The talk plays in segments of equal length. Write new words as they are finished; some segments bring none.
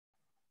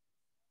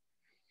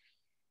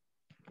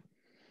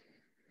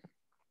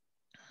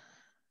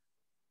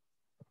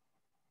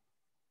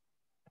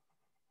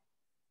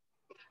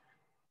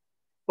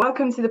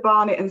Welcome to the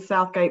Barnet and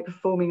Southgate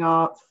Performing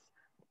Arts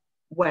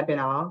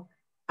webinar.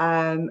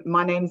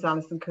 My name is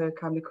Alison Cook.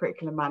 I'm the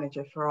Curriculum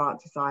Manager for Art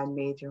Design,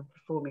 Media and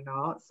Performing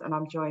Arts, and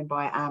I'm joined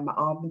by Anne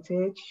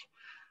Armitage.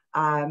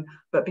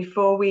 But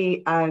before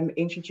we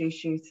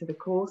introduce you to the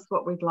course,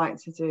 what we'd like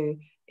to do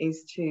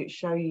is to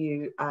show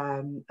you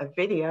a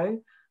video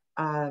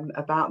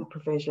about the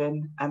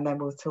provision, and then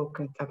we'll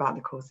talk about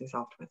the courses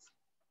afterwards.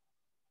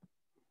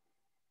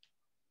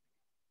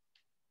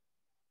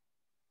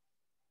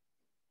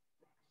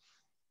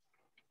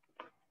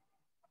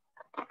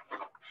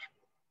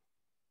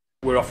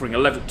 We're offering a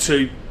level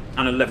 2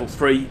 and a level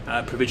 3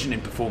 provision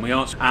in performing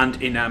arts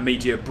and in our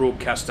media,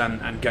 broadcast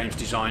and games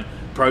design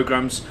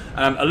programs.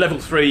 A level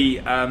 3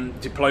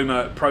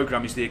 diploma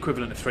program is the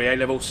equivalent of 3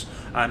 A-levels.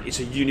 It's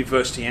a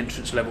university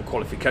entrance level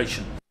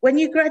qualification. When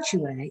you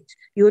graduate,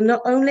 you will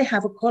not only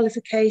have a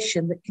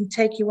qualification that can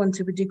take you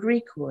onto a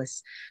degree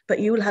course, but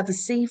you will have a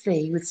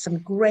CV with some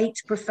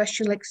great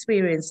professional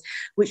experience,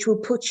 which will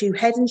put you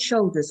head and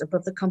shoulders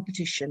above the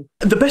competition.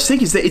 The best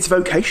thing is that it's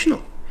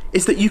vocational,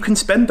 is that you can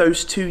spend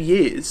those 2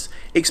 years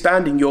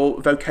expanding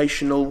your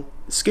vocational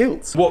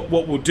skills. What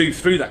we'll do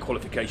through that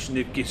qualification,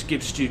 it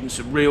gives students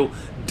a real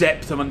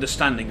depth of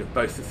understanding of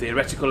both the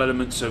theoretical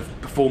elements of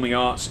performing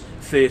arts,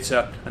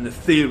 theatre and the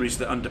theories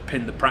that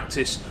underpin the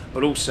practice,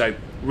 but also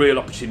real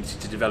opportunity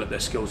to develop their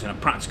skills in a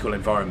practical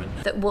environment.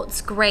 That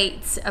what's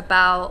great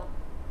about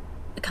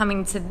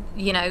coming to,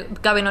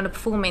 going on a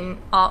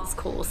performing arts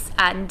course,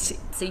 and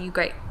so you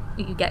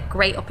get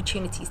great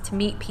opportunities to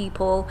meet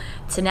people,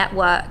 to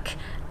network,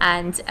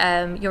 and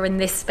you're in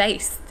this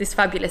space, this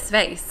fabulous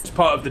space. As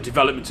part of the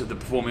development of the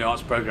Performing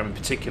Arts programme in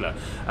particular,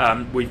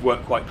 we've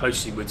worked quite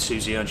closely with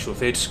Susie Earnshaw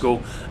Theatre School,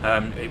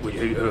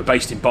 who are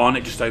based in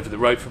Barnet, just over the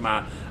road from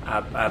our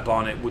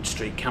Barnet Wood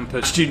Street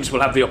campus. Students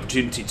will have the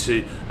opportunity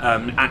to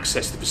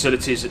access the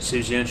facilities at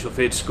Susie Earnshaw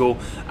Theatre School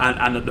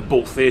and at the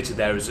Ball Theatre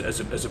there as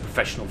a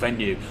professional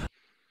venue.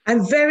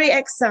 I'm very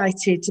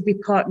excited to be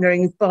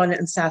partnering with Barnet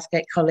and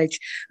Southgate College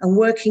and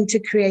working to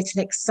create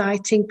an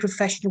exciting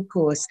professional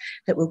course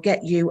that will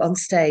get you on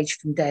stage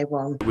from day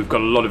one. We've got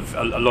a lot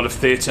of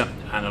theatre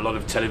and a lot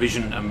of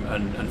television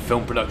and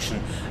film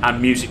production and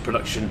music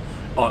production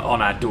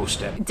on our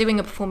doorstep. Doing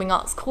a performing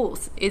arts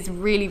course is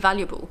really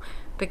valuable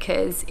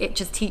because it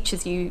just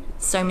teaches you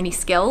so many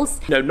skills.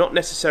 Not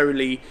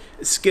necessarily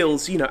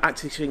skills,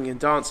 acting and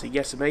dancing,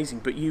 yes, amazing,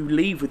 but you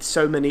leave with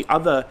so many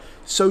other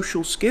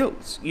social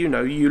skills. You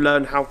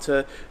learn how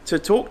to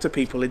talk to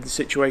people in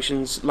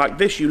situations like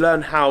this. You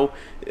learn how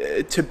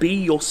to be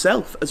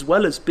yourself as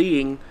well as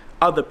being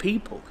other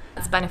people.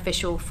 It's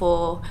beneficial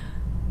for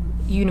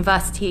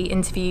university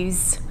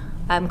interviews,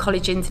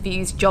 college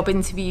interviews, job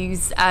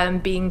interviews,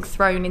 being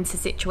thrown into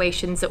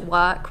situations at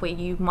work where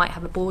you might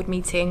have a board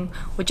meeting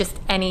or just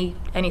any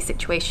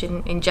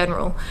situation in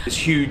general. There's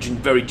huge and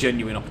very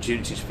genuine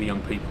opportunities for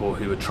young people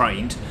who are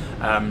trained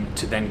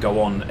to then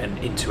go on and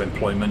into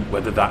employment,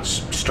 whether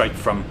that's straight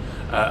from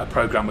a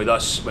programme with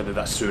us, whether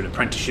that's through an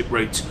apprenticeship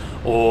route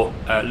or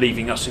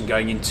leaving us and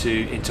going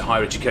into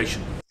higher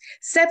education.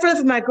 Several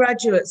of my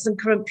graduates and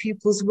current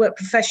pupils work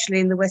professionally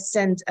in the West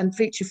End and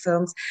feature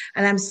films,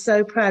 and I'm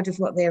so proud of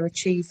what they're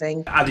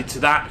achieving. Added to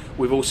that,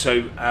 we've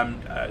also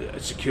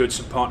secured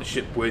some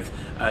partnership with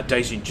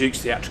Daisy and Duke's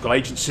theatrical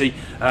agency,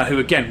 who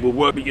again will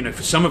work,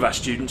 for some of our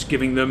students,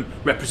 giving them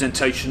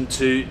representation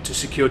to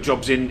secure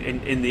jobs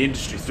in the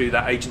industry through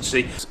that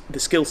agency. The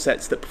skill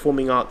sets that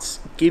performing arts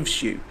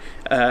gives you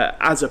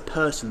as a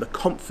person, the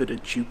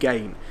confidence you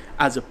gain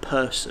as a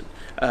person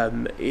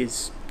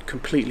is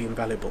completely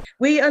invaluable.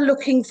 We are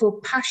looking for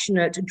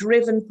passionate,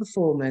 driven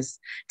performers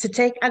to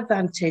take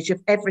advantage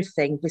of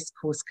everything this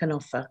course can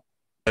offer.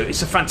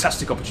 It's a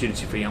fantastic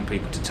opportunity for young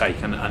people to take,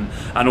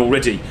 and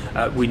already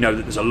we know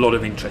that there's a lot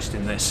of interest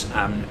in this,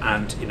 and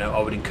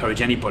I would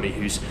encourage anybody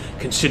who's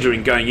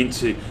considering going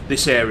into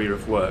this area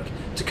of work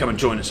to come and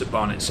join us at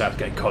Barnet and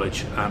Southgate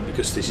College,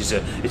 because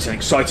it's an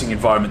exciting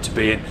environment to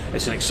be in.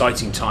 It's an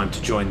exciting time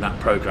to join that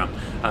programme,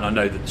 and I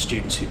know that the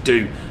students who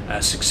do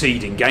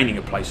succeed in gaining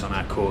a place on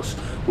our course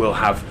will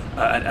have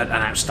an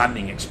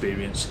outstanding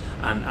experience,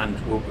 and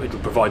it'll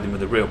provide them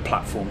with a real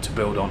platform to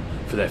build on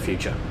for their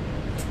future.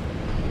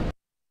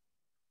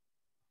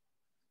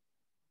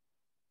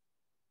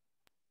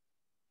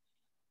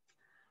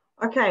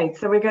 Okay,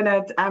 so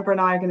Amber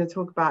and I are going to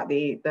talk about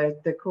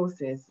the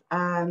courses.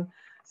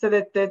 So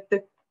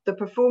the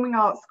Performing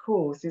Arts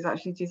course is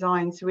actually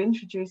designed to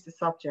introduce the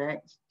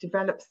subject,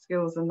 develop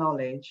skills and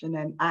knowledge, and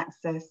then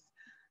access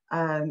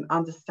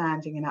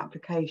understanding and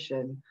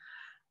application.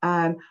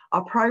 Our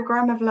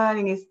programme of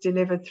learning is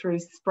delivered through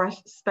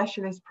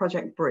specialist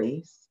project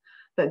briefs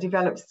that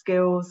develop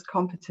skills,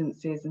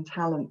 competencies and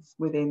talents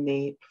within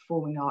the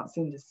performing arts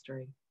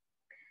industry.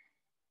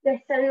 Yeah,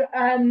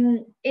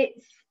 so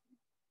it's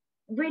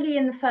really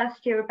in the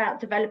first year about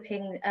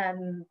developing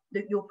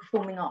your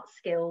performing arts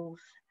skills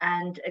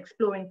and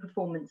exploring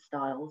performance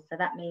styles. So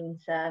that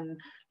means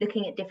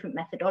looking at different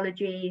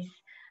methodologies,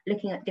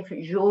 looking at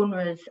different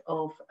genres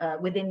of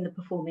within the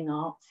performing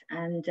arts,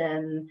 and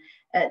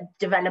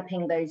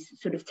developing those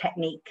sort of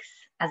techniques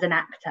as an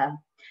actor,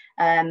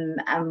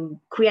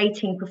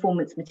 creating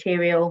performance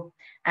material,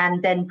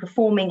 and then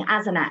performing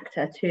as an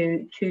actor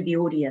to the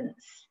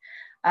audience.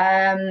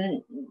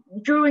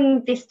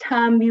 During this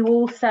term, you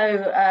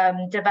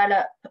also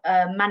develop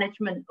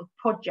management of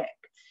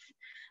projects,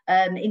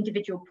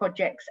 individual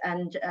projects,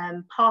 and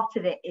part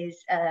of it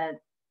is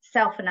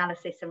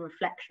self-analysis and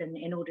reflection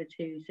in order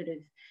to sort of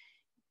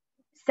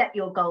set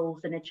your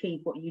goals and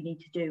achieve what you need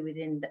to do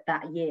within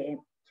that year.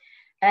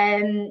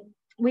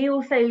 We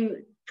also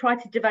try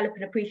to develop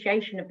an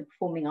appreciation of the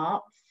performing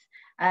arts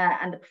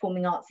and the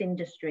performing arts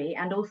industry,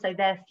 and also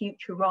their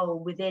future role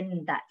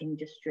within that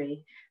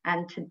industry,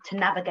 and to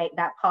navigate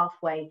that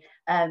pathway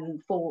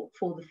for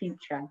the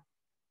future.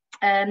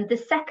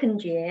 The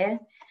second year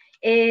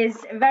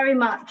is very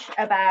much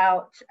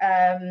about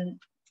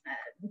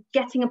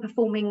getting a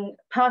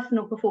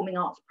personal performing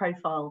arts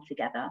profile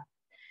together,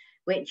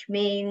 which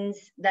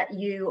means that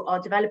you are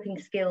developing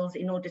skills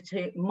in order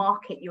to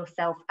market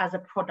yourself as a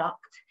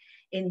product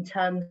in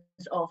terms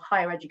of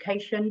higher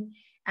education,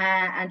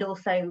 and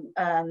also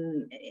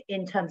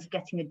in terms of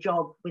getting a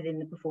job within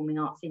the performing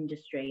arts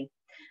industry,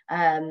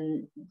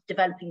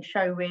 developing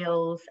show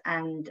reels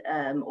and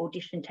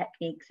audition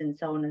techniques and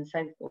so on and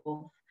so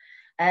forth.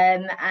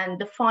 And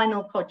the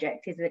final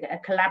project is a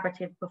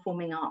collaborative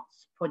performing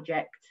arts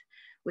project,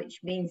 which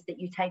means that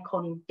you take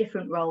on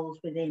different roles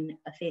within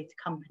a theatre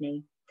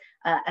company,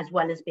 as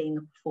well as being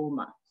a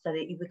performer, so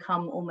that you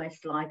become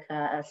almost like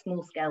a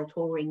small-scale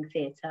touring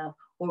theatre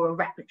or a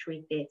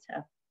repertory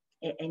theatre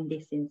in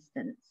this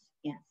instance.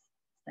 Yes.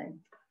 So.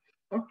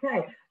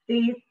 Okay.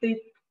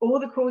 All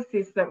the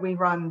courses that we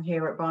run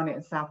here at Barnet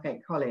and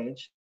Southgate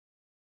College,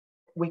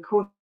 we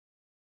call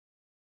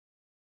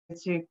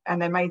and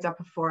they're made up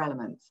of 4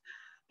 elements.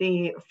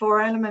 The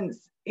 4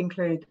 elements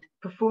include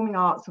performing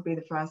arts will be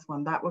the first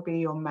one. That will be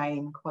your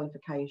main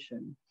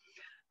qualification.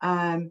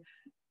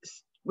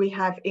 We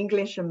have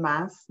English and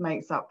Maths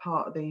makes up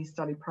part of the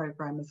study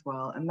program as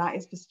well, and that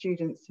is for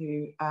students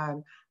who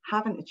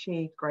haven't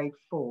achieved grade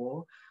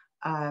 4.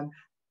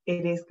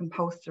 It is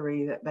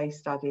compulsory that they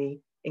study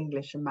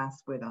English and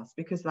Maths with us,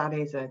 because that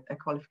is a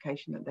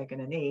qualification that they're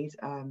going to need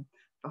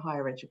for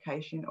higher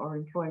education or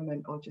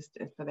employment, or just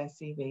for their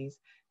CVs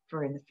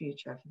for in the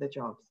future for the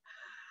jobs.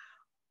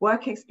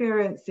 Work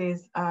experience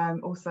is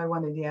also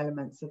one of the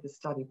elements of the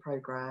study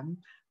program.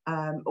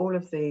 All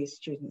of the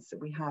students that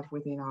we have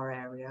within our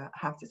area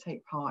have to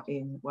take part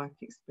in work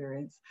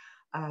experience.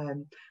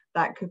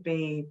 That could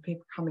be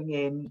people coming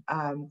in,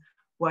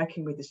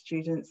 working with the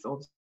students, or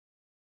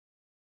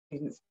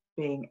students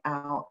being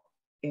out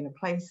in a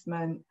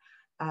placement.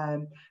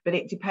 But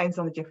it depends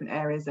on the different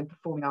areas. And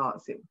performing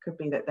arts, it could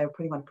be that they're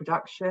putting on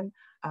production.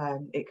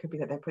 It could be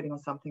that they're putting on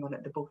something on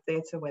at the Bull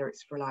Theatre where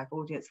it's for a live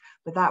audience,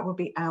 but that will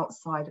be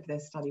outside of their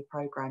study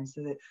program,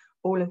 so that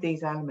all of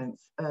these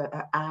elements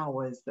are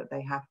hours that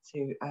they have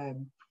to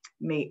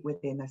meet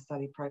within their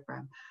study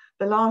program.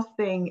 The last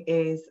thing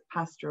is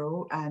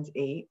pastoral and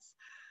EATS.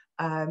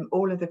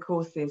 All of the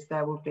courses,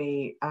 there will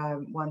be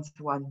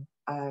one-to-one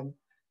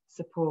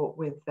support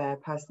with their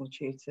personal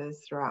tutors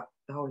throughout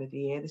the whole of the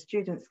year. The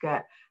students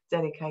get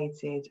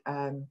dedicated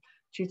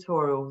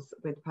tutorials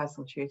with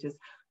personal tutors,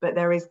 but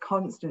there is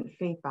constant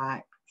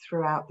feedback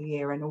throughout the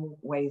year and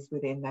always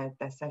within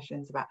their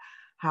sessions about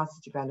how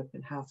to develop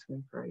and how to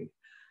improve.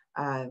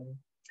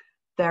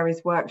 There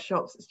is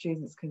workshops that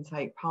students can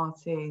take part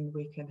in.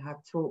 We can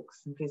have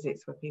talks and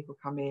visits where people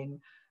come in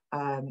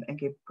and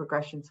give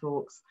progression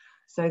talks.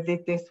 So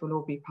this will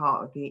all be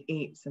part of the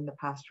EATS and the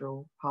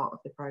pastoral part of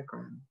the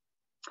programme.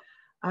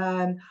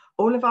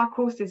 All of our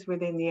courses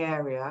within the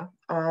area,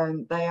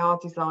 they are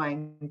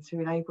designed to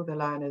enable the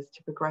learners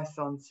to progress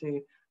on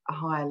to a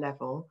higher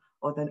level,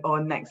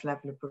 or next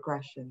level of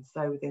progression.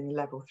 So within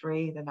level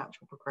 3, the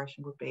natural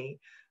progression would be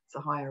to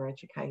higher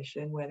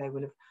education, where they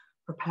will have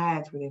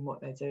prepared within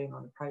what they're doing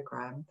on the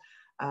programme,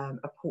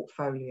 a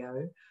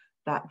portfolio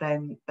that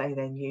they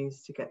then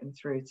use to get them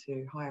through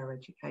to higher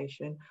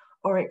education,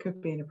 or it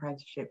could be an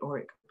apprenticeship, or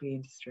it could be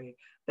industry.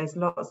 There's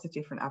lots of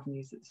different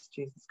avenues that the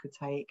students could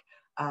take,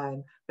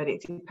 but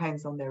it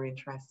depends on their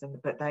interest,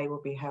 but they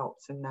will be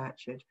helped and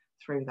nurtured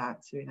through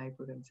that to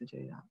enable them to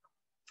do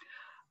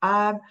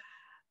that.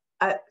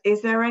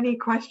 Is there any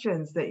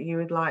questions that you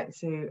would like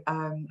to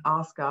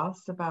ask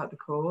us about the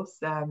course?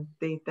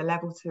 The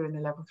level 2 and the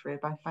level 3 are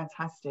both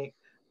fantastic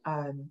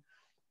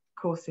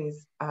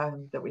courses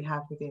that we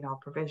have within our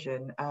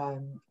provision,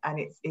 and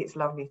it's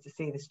lovely to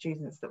see the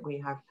students that we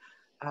have.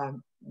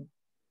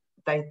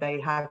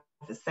 They have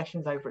the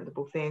sessions over at the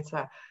Bull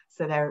Theatre,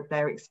 so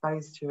they're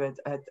exposed to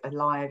a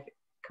live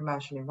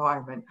commercial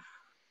environment,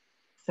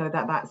 so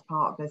that's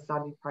part of their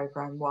study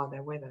program while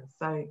they're with us.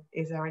 So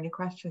is there any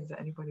questions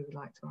that anybody would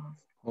like to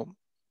ask? Well,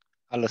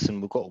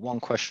 Alison, we've got one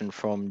question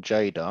from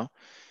Jada.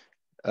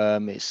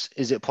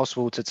 Is it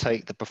possible to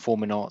take the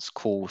performing arts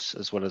course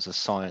as well as a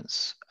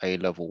science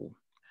A-level,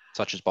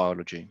 such as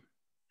biology?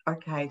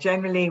 Okay,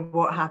 generally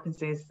what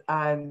happens is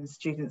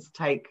students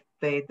take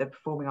the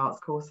performing arts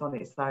course on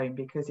its own,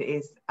 because it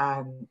is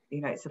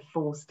it's a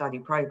full study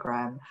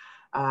program,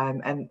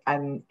 and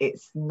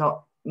it's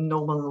not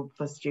normal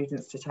for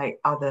students to take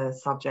other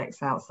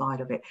subjects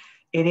outside of it.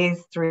 It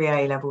is 3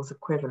 A levels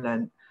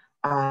equivalent.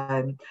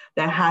 There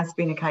has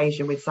been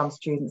occasion with some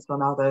students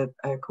on other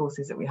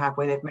courses that we have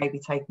where they've maybe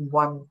taken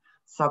one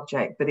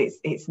subject, but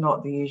it's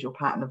not the usual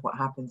pattern of what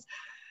happens.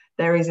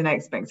 There is an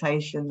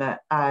expectation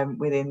that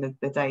within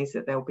the days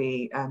that they'll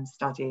be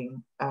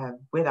studying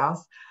with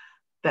us,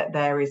 that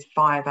there is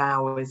 5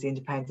 hours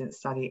independent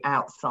study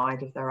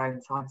outside of their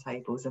own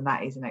timetables, and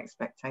that is an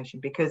expectation,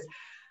 because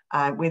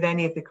with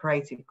any of the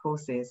creative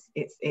courses,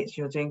 it's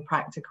you're doing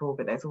practical,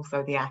 but there's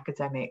also the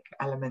academic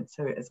element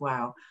to it as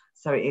well.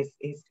 So it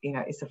is you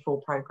know, it's a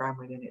full program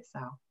within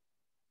itself.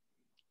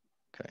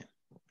 Okay.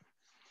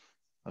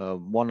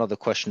 One other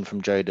question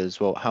from Jada as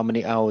well. How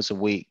many hours a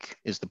week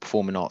is the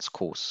performing arts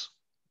course?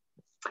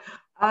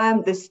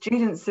 The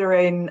students are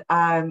in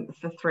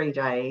for 3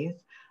 days.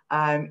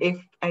 If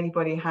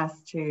anybody has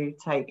to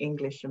take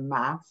English and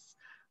maths,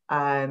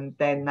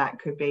 then that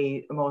could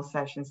be more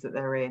sessions that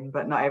they're in,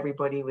 but not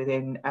everybody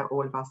within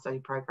all of our study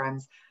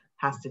programs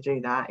has to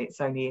do that. It's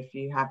only if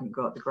you haven't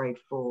got the grade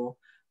 4.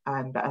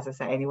 But as I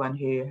say, anyone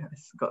who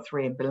has got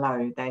 3 and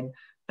below, then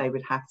they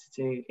would have to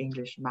do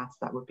English and maths.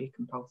 That would be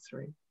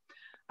compulsory.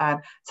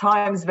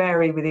 Times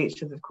vary with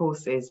each of the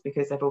courses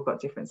because they've all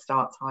got different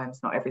start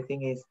times. Not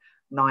everything is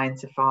 9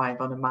 to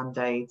 5 on a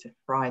Monday to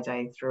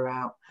Friday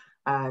throughout.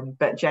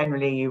 But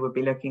generally you would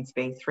be looking to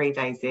be 3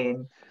 days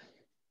in.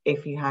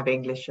 If you have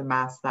English and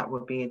maths, that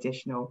would be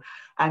additional.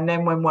 And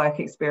then when work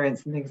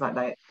experience and things like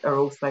that are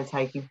also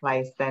taking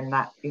place, then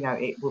that, you know,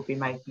 it will be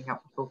making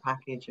up the full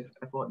package of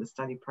what the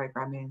study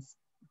program is.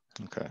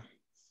 Okay.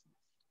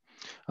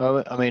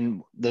 I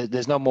mean,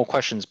 there's no more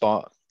questions,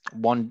 but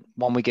one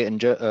we get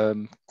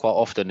in quite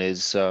often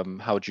is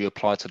how do you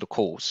apply to the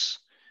course?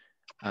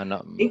 And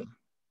I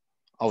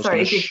was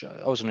going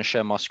to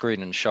share my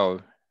screen and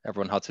show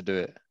everyone how to do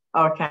it.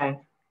 Okay.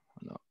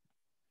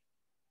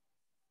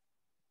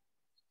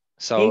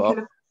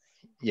 So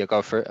yeah,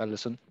 go for it,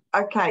 Alison.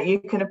 Okay, you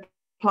can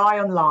apply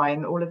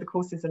online. All of the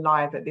courses are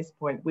live at this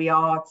point. We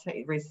are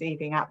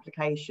receiving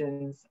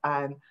applications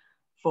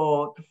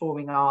for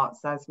performing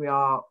arts, as we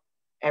are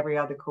every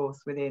other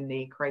course within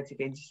the Creative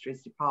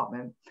Industries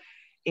department.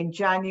 In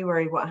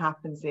January, what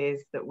happens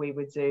is that we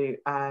would do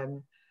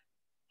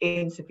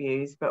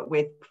interviews, but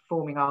with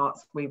performing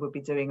arts, we would be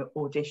doing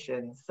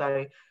auditions.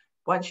 So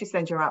once you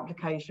send your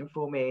application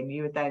form in,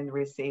 you would then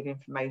receive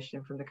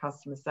information from the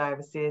customer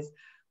services.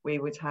 We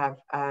would have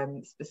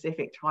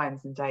specific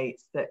times and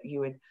dates that you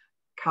would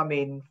come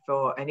in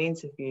for an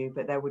interview,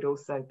 but there would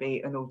also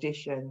be an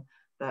audition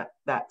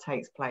that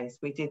takes place.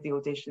 We did the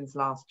auditions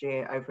last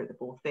year over at the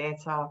Ball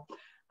Theatre,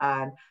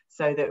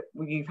 so that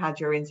you've had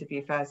your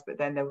interview first, but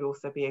then there would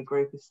also be a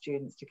group of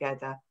students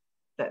together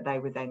that they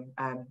would then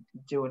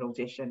do an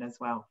audition as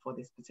well for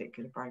this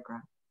particular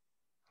programme.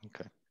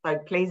 Okay. So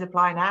please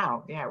apply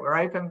now. Yeah, we're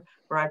open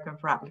for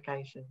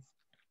applications.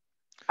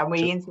 And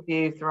we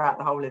interview throughout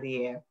the whole of the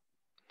year.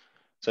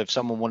 So if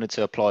someone wanted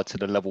to apply to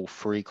the level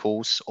 3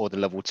 course or the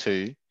level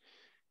 2,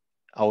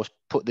 I'll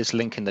put this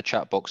link in the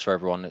chat box for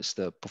everyone. It's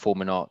the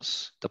Performing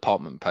Arts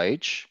department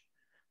page.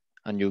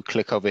 And you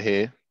click over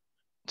here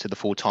to the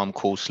full-time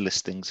course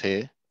listings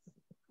here.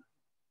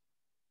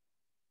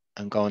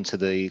 And go into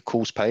the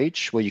course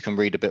page where you can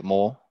read a bit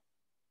more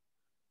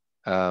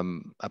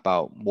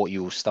about what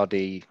you will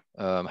study,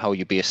 how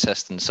you'll be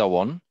assessed and so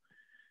on.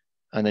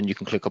 And then you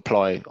can click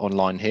apply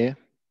online here.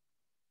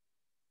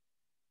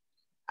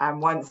 And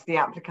once the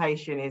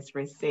application is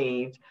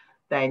received,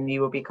 then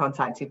you will be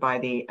contacted by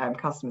the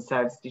customer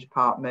service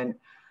department.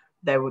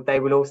 They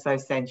will also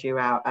send you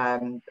out,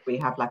 we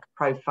have like a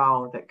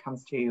profile that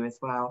comes to you as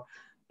well.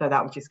 So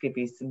that will just give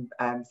you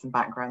some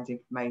background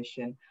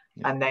information.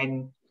 Yeah. And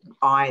then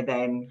I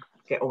then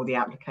get all the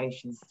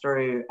applications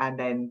through, and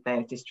then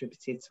they're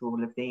distributed to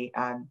all of the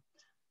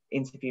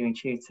interviewing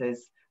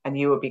tutors, and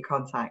you will be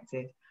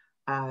contacted.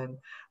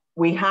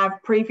 We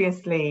have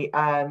previously,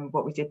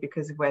 what we did,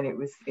 because of when it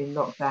was in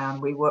lockdown,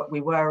 we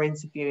were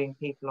interviewing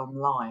people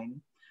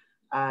online,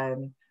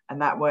 and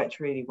that worked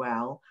really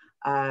well.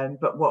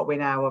 But what we're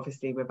now,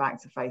 obviously, we're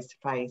back to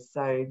face-to-face.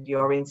 So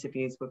your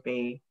interviews would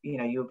be, you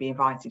know, you'll be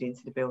invited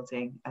into the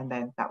building, and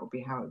then that will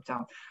be how it's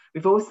done.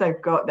 We've also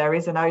got, there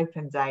is an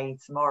open day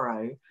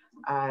tomorrow.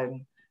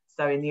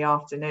 So in the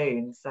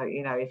afternoon, so,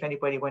 you know, if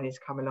anybody wanted to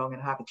come along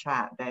and have a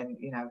chat, then,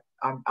 you know,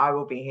 I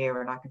will be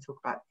here and I can talk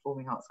about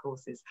performing arts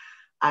courses,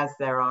 as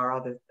there are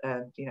other,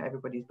 you know,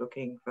 everybody's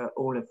booking for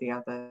all of the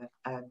other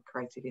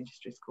creative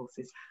industries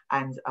courses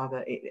and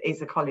other,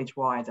 it's a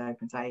college-wide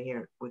open day here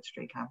at Wood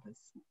Street campus.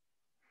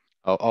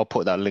 I'll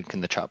put that link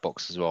in the chat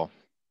box as well.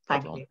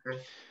 Thank you,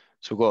 Chris.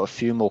 So we've got a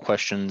few more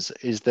questions.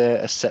 Is there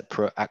a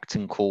separate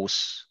acting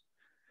course,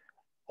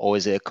 or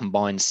is it a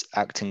combined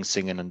acting,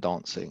 singing and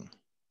dancing?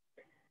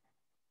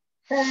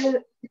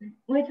 So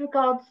with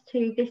regards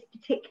to this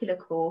particular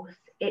course,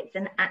 it's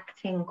an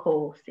acting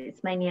course.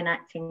 It's mainly an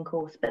acting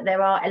course, but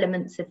there are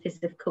elements of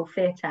physical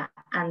theatre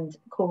and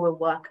choral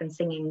work and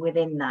singing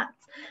within that.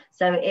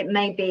 So it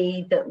may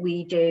be that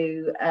we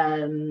do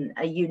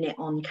a unit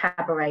on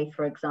cabaret,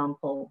 for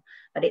example,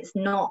 but it's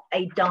not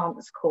a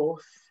dance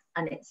course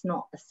and it's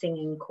not a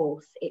singing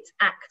course. It's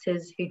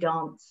actors who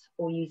dance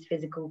or use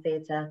physical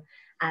theatre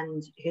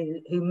and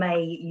who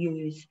may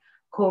use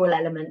choral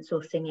elements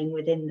or singing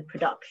within the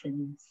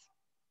productions.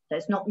 So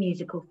it's not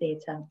musical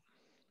theatre.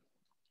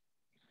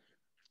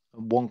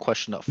 One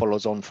question that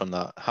follows on from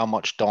that, how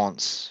much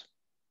dance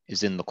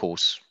is in the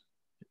course?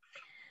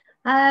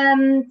 So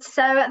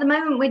at the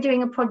moment we're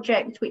doing a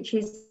project which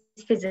is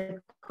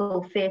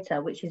physical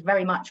theatre, which is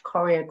very much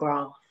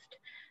choreographed.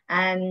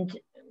 And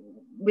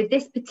with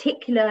this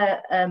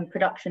particular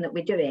production that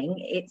we're doing,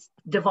 it's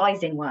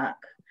devising work.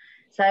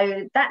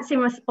 So that's in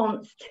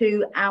response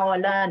to our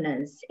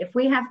learners. If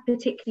we have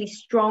particularly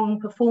strong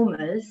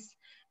performers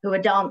who are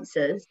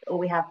dancers, or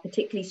we have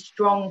particularly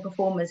strong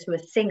performers who are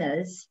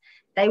singers,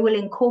 they will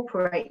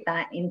incorporate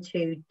that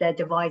into their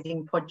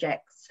devising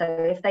projects. So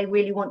if they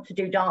really want to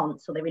do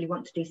dance or they really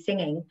want to do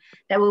singing,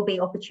 there will be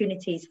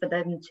opportunities for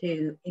them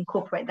to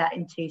incorporate that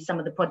into some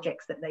of the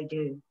projects that they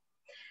do.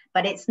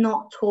 But it's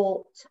not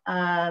taught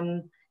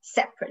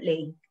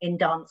separately in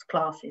dance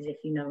classes, if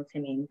you know what I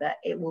mean, but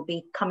it will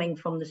be coming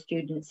from the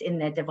students in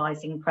their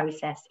devising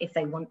process if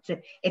they want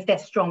to, if they're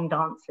strong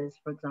dancers,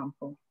 for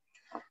example.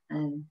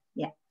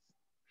 Yeah.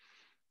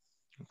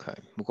 Okay,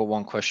 we've got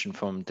one question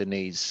from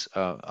Denise.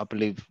 I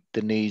believe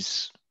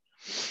Denise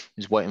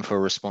is waiting for a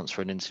response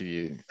for an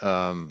interview.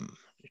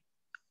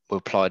 We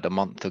applied a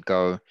month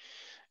ago.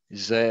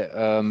 Is there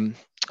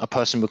a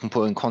person we can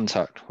put in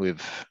contact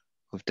with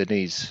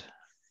Denise?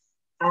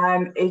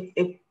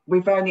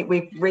 We've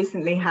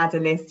recently had a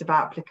list of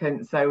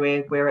applicants, so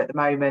we're at the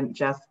moment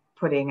just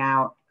putting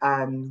out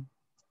to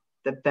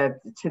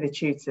the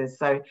tutors.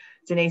 So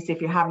Denise, if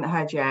you haven't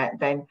heard yet,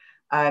 then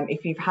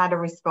if you've had a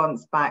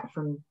response back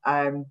from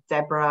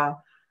Deborah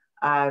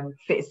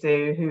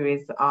Fitzu, who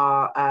is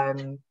our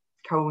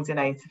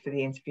coordinator for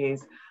the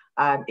interviews,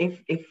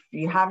 if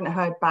you haven't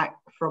heard back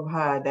from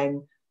her,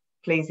 then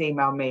please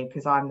email me,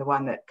 because I'm the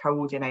one that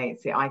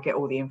coordinates it. I get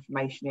all the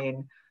information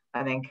in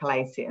and then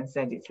collate it and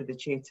send it to the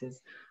tutors.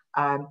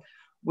 Although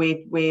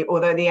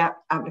the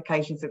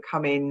applications have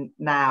come in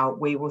now,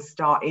 we will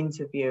start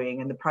interviewing,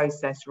 and the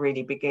process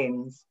really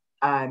begins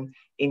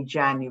in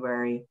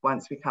January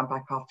once we come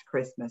back after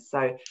Christmas.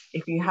 So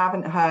if you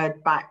haven't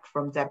heard back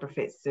from Deborah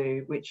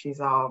Fitzu, which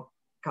is our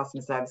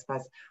customer service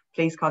person,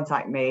 please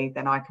contact me,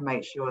 then I can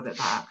make sure that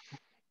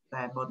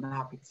they're more than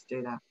happy to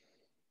do that.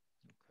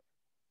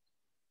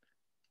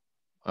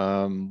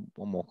 One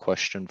more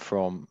question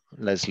from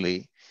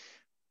Leslie.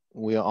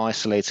 We are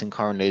isolating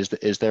currently.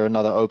 Is there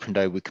another open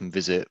day we can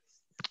visit?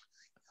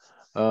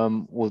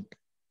 Well,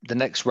 the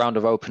next round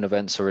of open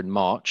events are in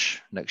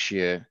March next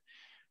year.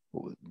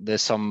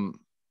 There's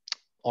some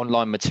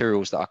online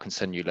materials that I can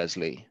send you,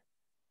 Leslie,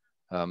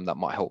 that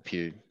might help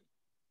you.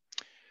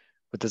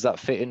 But does that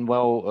fit in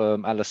well,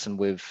 Alison,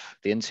 with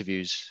the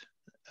interviews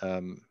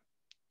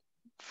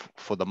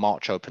for the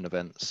March open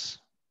events?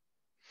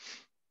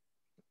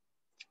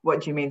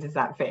 What do you mean, does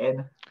that fit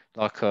in?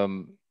 Like,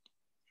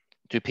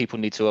 do people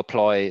need to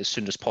apply as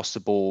soon as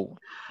possible?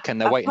 Can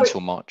they wait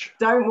until March?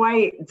 Don't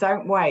wait.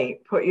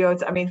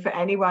 I mean, for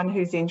anyone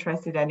who's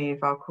interested in any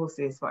of our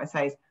courses, what I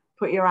say is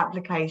put your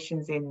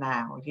applications in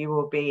now. You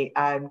will be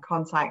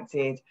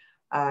contacted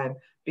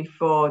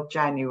before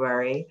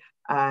January.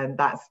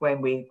 That's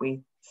when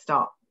we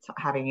start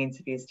having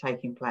interviews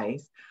taking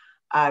place.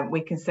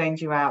 We can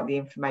send you out the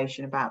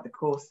information about the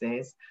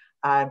courses.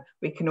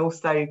 We can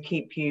also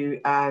keep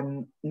you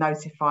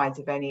notified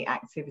of any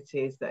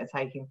activities that are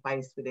taking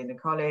place within the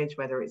college,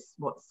 whether it's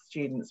what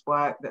students'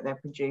 work that they're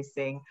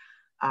producing.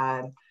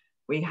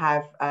 We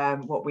have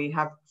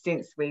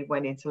since we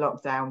went into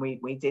lockdown,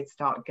 we did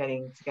start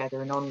getting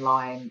together an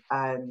online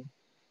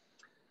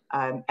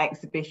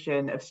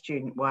exhibition of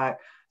student work.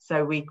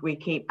 So we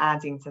keep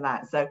adding to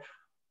that. So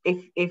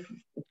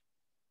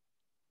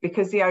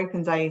because the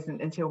open day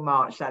isn't until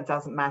March, that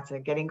doesn't matter.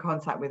 Get in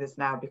contact with us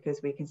now, because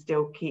we can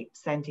still keep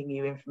sending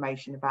you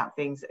information about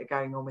things that are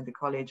going on with the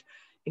college.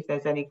 If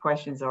there's any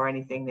questions or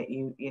anything that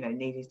you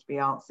needed to be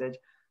answered,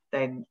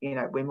 then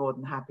we're more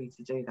than happy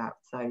to do that.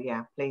 So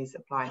yeah, please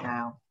apply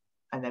now,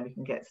 and then we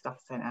can get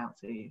stuff sent out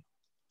to you.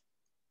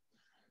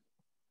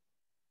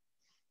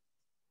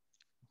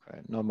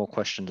 Okay, no more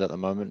questions at the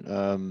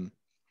moment.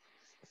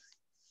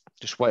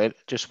 Just wait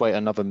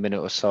another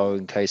minute or so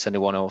in case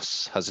anyone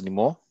else has any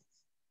more.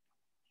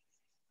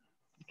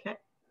 Okay.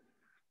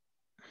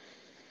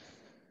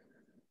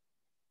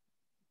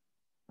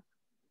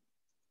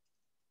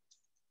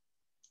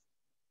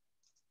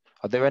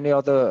 Are there any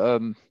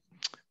other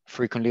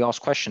frequently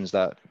asked questions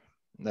that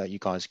you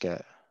guys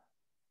get?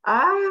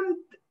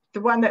 The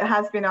one that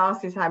has been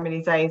asked is, how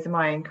many days am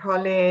I in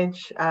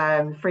college?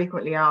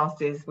 Frequently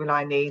asked is, will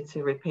I need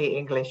to repeat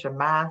English and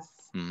maths?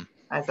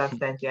 As I've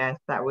said, yes,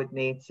 that would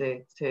need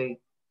to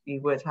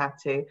you would have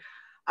to.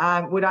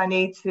 Would I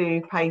need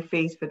to pay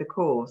fees for the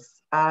course?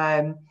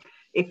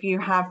 If you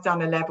have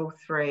done a level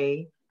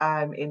 3,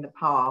 in the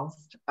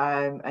past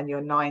and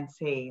you're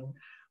 19,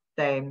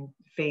 then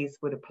fees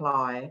would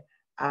apply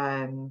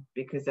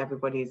because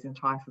everybody is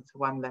entitled to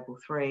one level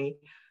 3.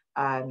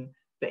 But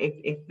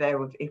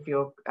if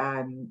your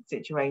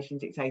situation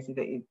dictated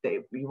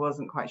that you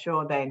wasn't quite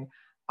sure, then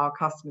our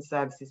customer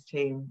services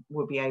team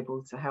will be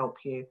able to help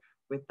you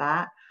with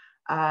that.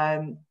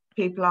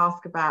 People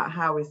ask about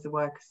how is the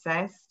work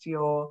assessed.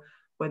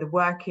 Where the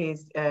work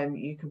is,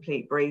 you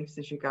complete briefs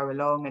as you go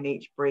along, and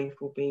each brief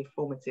will be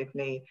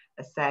formatively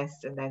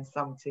assessed and then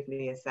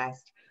summatively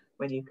assessed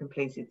when you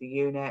completed the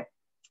unit,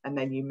 and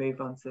then you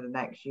move on to the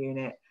next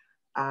unit.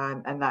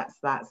 And that's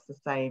the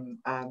same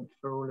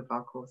for all of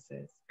our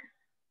courses.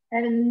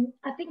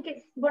 I think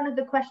it's one of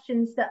the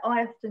questions that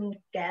I often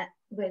get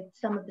with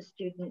some of the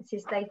students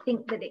is they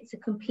think that it's a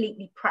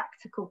completely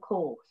practical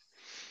course.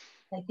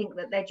 They think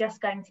that they're just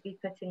going to be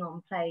putting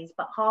on plays,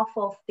 but half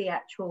of the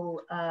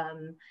actual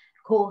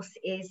course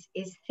is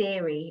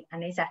theory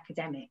and is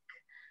academic.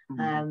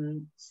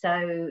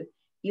 So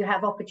you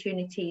have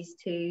opportunities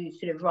to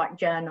sort of write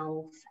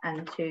journals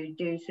and to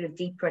do sort of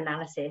deeper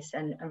analysis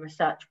and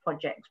research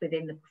projects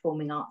within the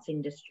performing arts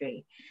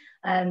industry.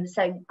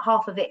 So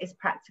half of it is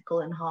practical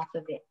and half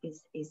of it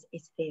is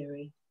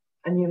theory.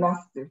 And you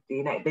must have,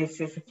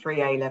 this is a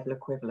 3 A-level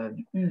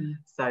equivalent.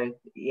 So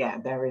yeah,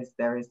 there is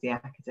the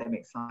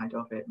academic side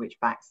of it, which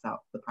backs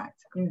up the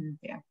practical.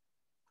 Yeah.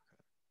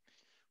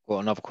 Well,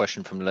 another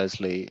question from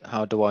Leslie.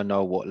 How do I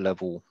know what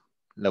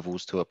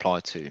levels to apply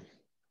to?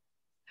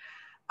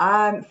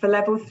 For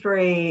level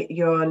 3,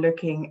 you're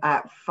looking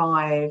at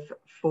 5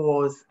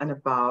 4s and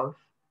above.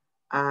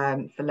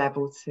 For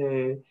level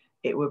 2,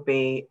 it would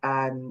be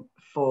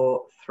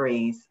 4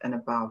 3s and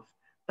above.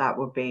 That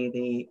would be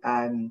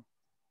the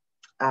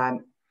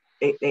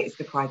it's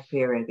the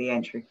criteria, the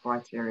entry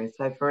criteria.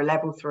 So for a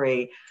level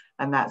 3,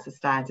 and that's a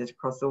standard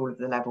across all of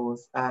the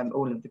levels,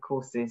 all of the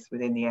courses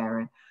within the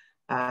area,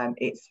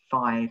 it's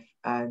 5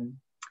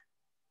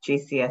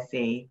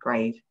 GCSE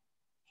grade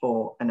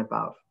 4 and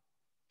above.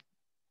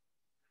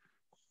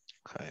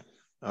 Okay.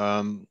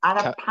 And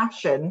a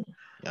passion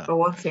for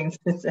wanting to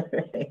do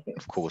it.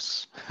 Of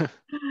course.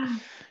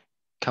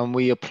 Can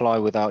we apply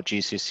without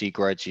GCSE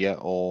grades yet,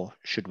 or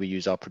should we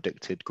use our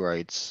predicted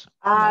grades?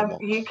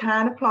 You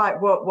can apply.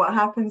 What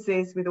happens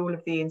is with all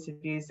of the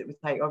interviews that we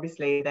take,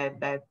 obviously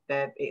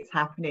it's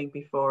happening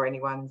before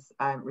anyone's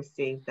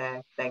received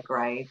their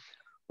grade.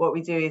 What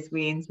we do is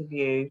we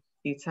interview,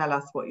 you tell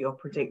us what your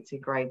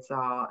predicted grades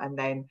are, and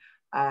then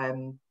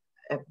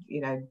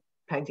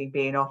pending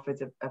being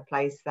offered a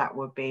place, that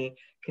would be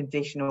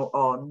conditional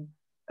on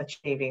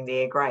achieving the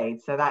A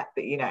grade. So that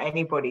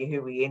anybody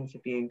who we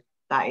interview,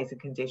 that is a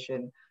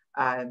condition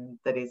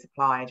that is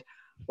applied.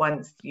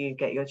 Once you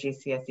get your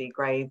GCSE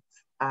grades,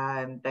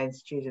 then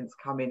students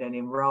come in and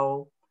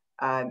enrol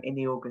in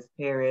the August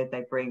period.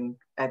 They bring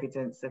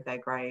evidence of their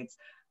grades,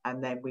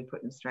 and then we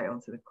put them straight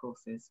onto the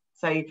courses.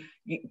 So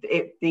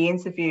the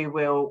interview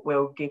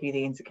will give you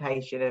the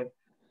indication of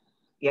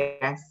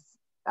yes,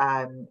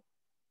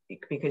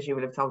 because you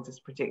will have told us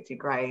predicted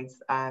grades,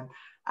 and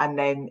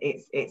then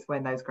it's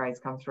when those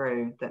grades come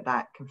through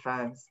that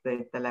confirms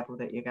the level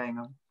that you're going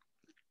on.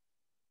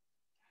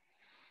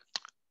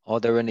 Are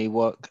there any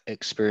work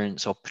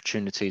experience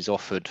opportunities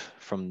offered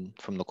from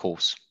the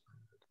course?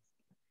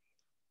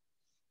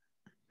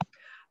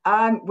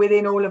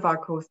 Within all of our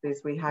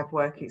courses, we have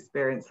work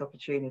experience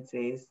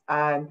opportunities.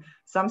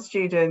 Some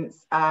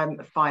students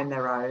find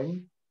their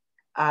own.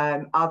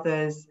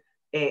 Others,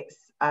 it's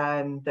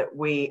that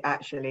we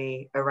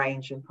actually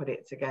arrange and put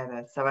it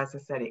together. So as I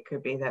said, it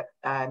could be that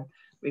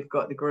we've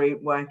got the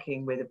group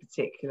working with a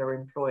particular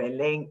employer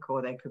link,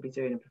 or they could be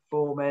doing a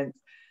performance.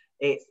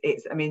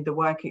 I mean, the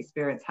work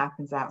experience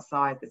happens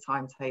outside the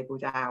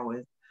timetabled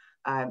hours.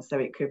 So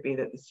it could be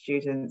that the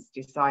students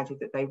decided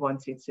that they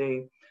wanted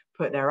to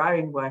put their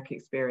own work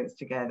experience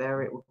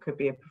together. It could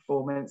be a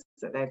performance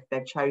that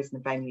they've chosen a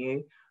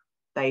venue.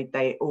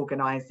 They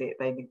organise it,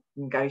 they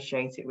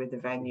negotiate it with the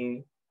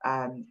venue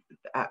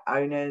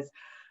owners,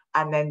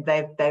 and then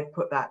they've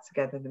put that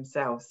together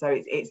themselves. So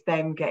it's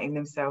them getting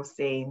themselves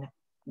seen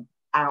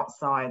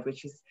outside,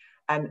 which is,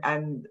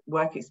 and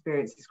work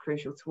experience is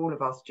crucial to all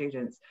of our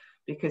students,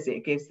 because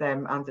it gives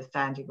them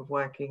understanding of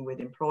working with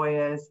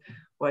employers,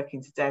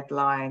 working to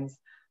deadlines,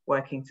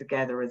 working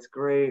together as a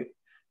group,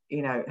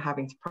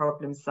 having to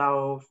problem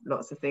solve,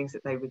 lots of things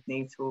that they would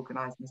need to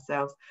organise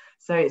themselves.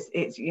 So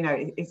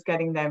it's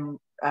getting them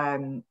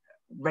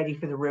ready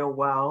for the real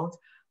world,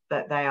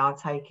 that they are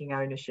taking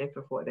ownership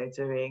of what they're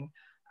doing,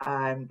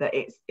 that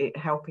it's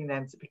helping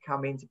them to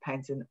become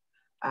independent,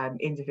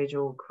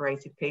 individual,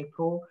 creative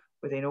people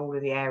within all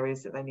of the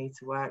areas that they need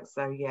to work.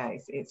 So yeah,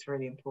 it's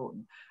really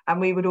important.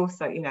 And we would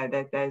also,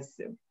 there's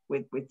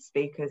with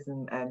speakers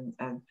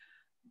and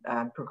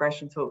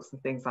progression talks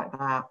and things like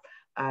that,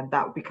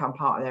 that would become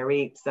part of their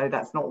EAP. So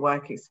that's not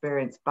work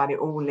experience, but it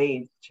all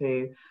leads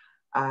to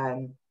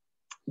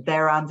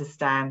their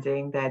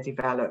understanding, their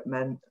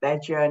development, their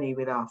journey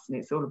with us. And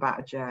it's all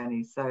about a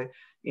journey. So,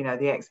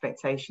 the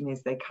expectation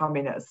is they come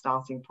in at a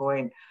starting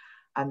point,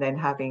 and then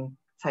having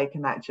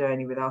taken that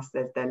journey with us.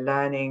 They're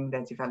learning,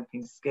 they're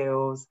developing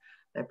skills,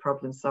 they're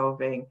problem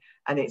solving,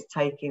 and it's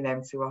taking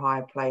them to a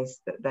higher place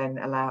that then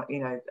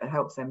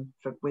helps them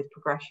with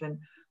progression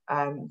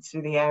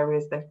to the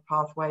areas, the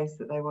pathways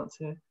that they want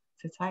to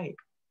take.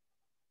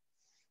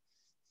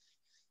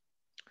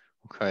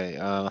 Okay,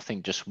 I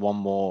think just one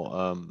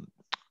more.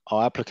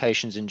 Are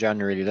applications in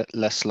January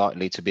less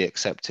likely to be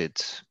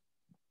accepted?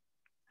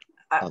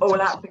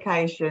 All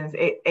applications,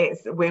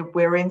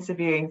 we're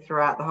interviewing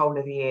throughout the whole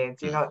of the year.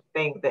 Do not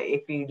think that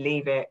if you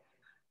leave it,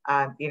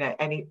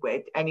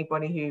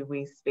 anybody who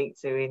we speak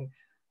to in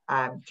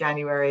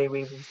January,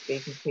 we will be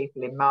speaking to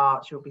people in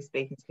March, we'll be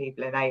speaking to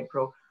people in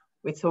April.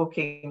 We're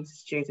talking to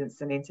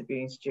students and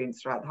interviewing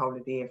students throughout the whole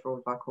of the year for all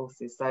of our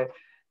courses. So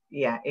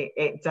yeah,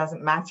 it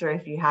doesn't matter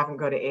if you haven't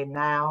got it in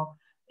now,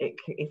 if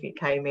it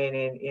came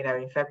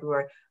in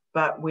February,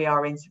 but we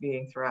are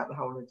interviewing throughout the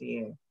whole of the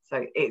year.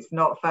 So it's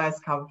not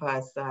first come,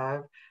 first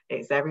serve.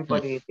 It's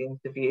everybody is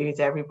interviewed,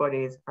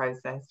 everybody is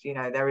processed.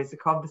 There is a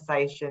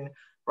conversation,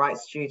 right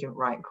student,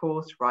 right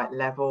course, right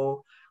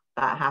level.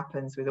 That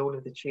happens with all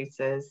of the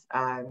tutors.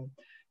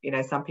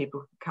 Some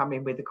people come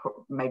in with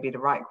maybe the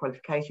right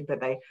qualification, but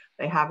they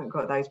haven't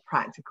got those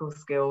practical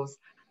skills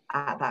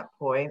at that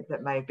point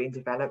that may have been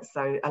developed.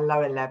 So a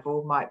lower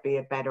level might be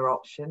a better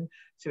option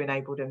to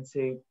enable them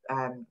to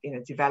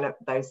develop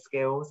those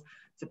skills,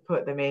 to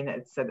put them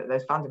in, so that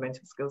those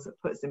fundamental skills that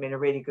puts them in a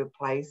really good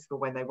place for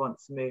when they want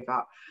to move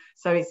up.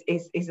 So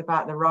it's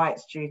about the right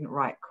student,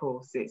 right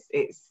course.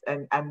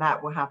 And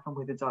that will happen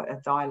with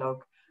a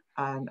dialogue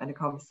and a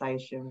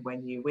conversation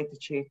when you with the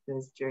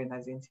tutors during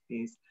those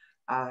interviews.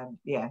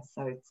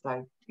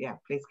 So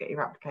please get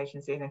your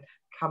applications in and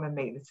come and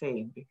meet the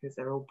team, because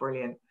they're all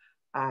brilliant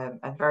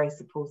and very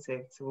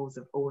supportive towards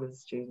all of the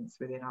students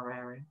within our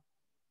area.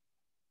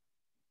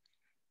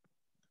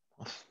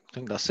 I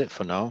think that's it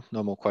for now.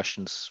 No more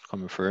questions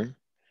coming through.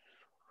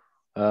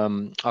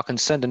 I can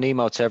send an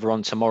email to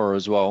everyone tomorrow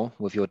as well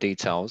with your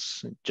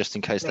details, just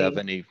in case they have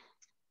any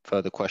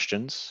further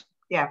questions.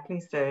 Yeah,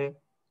 please do.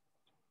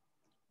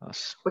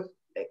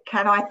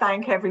 Can I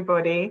thank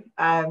everybody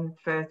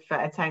for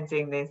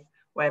attending this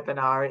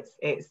webinar?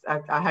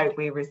 I hope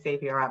we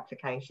receive your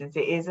applications.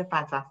 It is a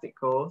fantastic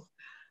course.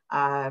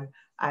 And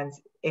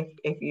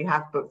if you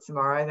have booked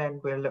tomorrow, then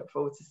we'll look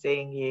forward to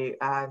seeing you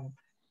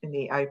in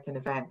the open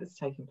event that's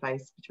taking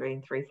place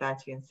between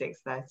 3:30 and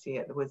 6:30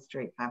 at the Wood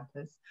Street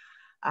campus.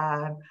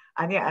 And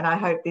I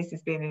hope this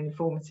has been an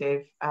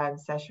informative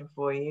session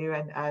for you.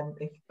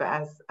 But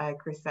as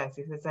Chris says,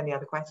 if there's any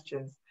other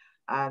questions,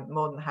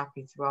 more than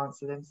happy to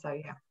answer them. So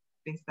yeah,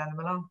 please send them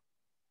along.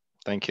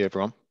 Thank you,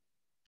 everyone.